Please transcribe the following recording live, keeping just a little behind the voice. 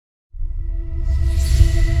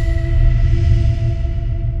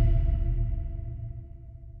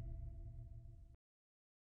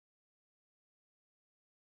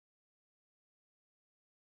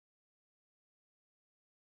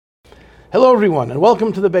Hello everyone, and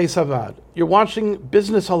welcome to the Beis Havad. You're watching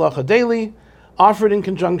Business Halacha Daily, offered in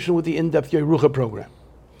conjunction with the in-depth Yerucha program.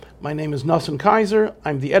 My name is Nosson Kaiser.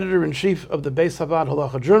 I'm the editor-in-chief of the Beis Havad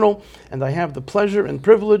Halacha Journal, and I have the pleasure and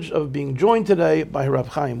privilege of being joined today by Rav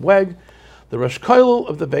Chaim Weg, the Rosh Kollel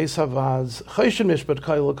of the Beis Havad's Choshen Mishpat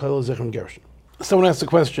Kollel Zichron Gershon. Someone asked a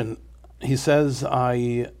question. He says,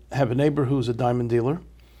 I have a neighbor who's a diamond dealer.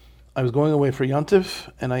 I was going away for Yontif,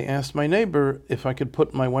 and I asked my neighbor if I could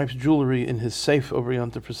put my wife's jewelry in his safe over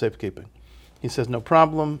Yontif for safekeeping. He says, no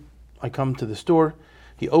problem. I come to the store.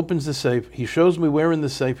 He opens the safe. He shows me where in the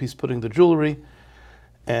safe he's putting the jewelry,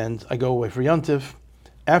 and I go away for Yontif.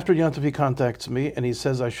 After Yontif, he contacts me, and he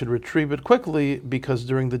says I should retrieve it quickly because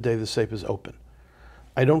during the day the safe is open.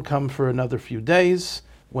 I don't come for another few days.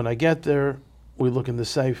 When I get there, we look in the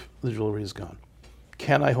safe, the jewelry is gone.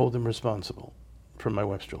 Can I hold him responsible for my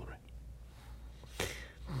wife's jewelry?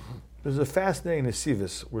 There's a fascinating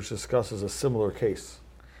Nesivis which discusses a similar case.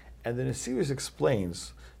 And the Nesivis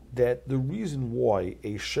explains that the reason why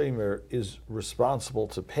a shomer is responsible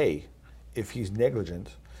to pay if he's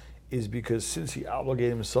negligent is because since he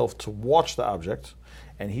obligated himself to watch the object,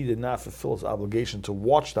 and he did not fulfill his obligation to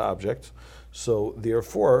watch the object, so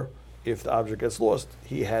therefore, if the object gets lost,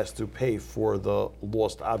 he has to pay for the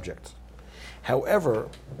lost object. However,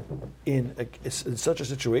 in such a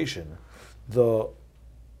situation, the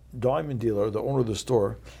diamond dealer, the owner of the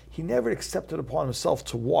store, he never accepted upon himself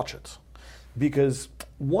to watch it, because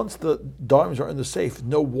once the diamonds are in the safe,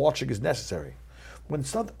 no watching is necessary. When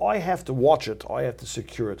it's not, I have to watch it, I have to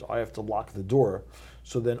secure it, I have to lock the door,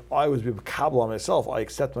 so then I was being kabbalah on myself, I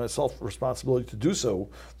accept myself responsibility to do so,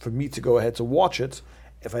 for me to go ahead to watch it.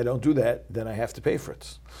 If I don't do that, then I have to pay for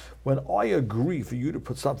it. When I agree for you to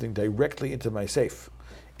put something directly into my safe,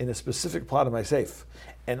 in a specific part of my safe,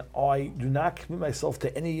 and I do not commit myself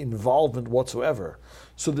to any involvement whatsoever,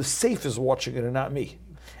 so the safe is watching it and not me.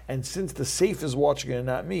 And since the safe is watching it and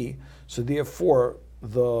not me, so therefore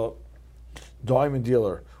the diamond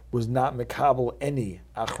dealer was not mekabel any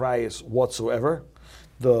achrayus whatsoever.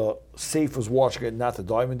 The safe was watching it, not the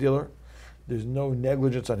diamond dealer. There's no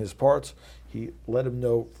negligence on his part. He let him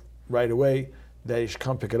know right away that he should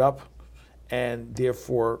come pick it up, and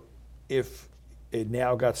therefore, if it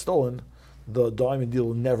now got stolen, the diamond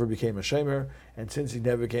dealer never became a shomer, and since he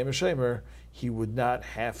never became a shomer, he would not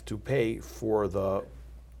have to pay for the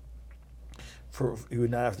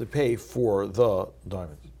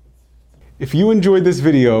diamond. If you enjoyed this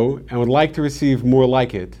video and would like to receive more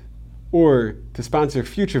like it, or to sponsor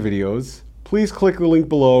future videos, please click the link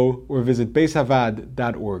below or visit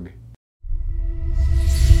beishavad.org.